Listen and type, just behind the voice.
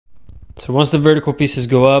So once the vertical pieces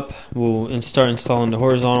go up, we'll start installing the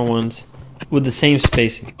horizontal ones with the same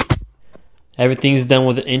spacing. Everything's done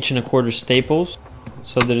with 1¼ inch staples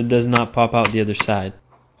so that it does not pop out the other side.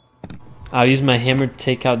 I'll use my hammer to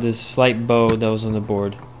take out this slight bow that was on the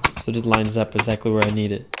board so that it lines up exactly where I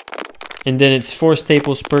need it. And then it's 4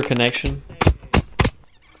 staples per connection.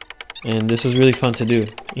 And this was really fun to do.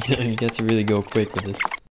 You get to really go quick with this.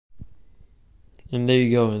 And there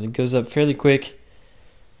you go. And it goes up fairly quick.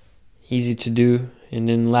 Easy to do. And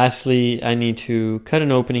then lastly, I need to cut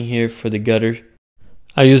an opening here for the gutter.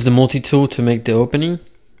 I use the multi-tool to make the opening.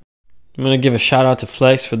 I'm going to give a shout out to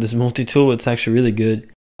Flex for this multi-tool. It's actually really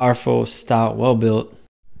good. Powerful, stout, well built.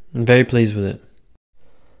 I'm very pleased with it.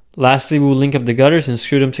 Lastly, we'll link up the gutters and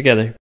screw them together.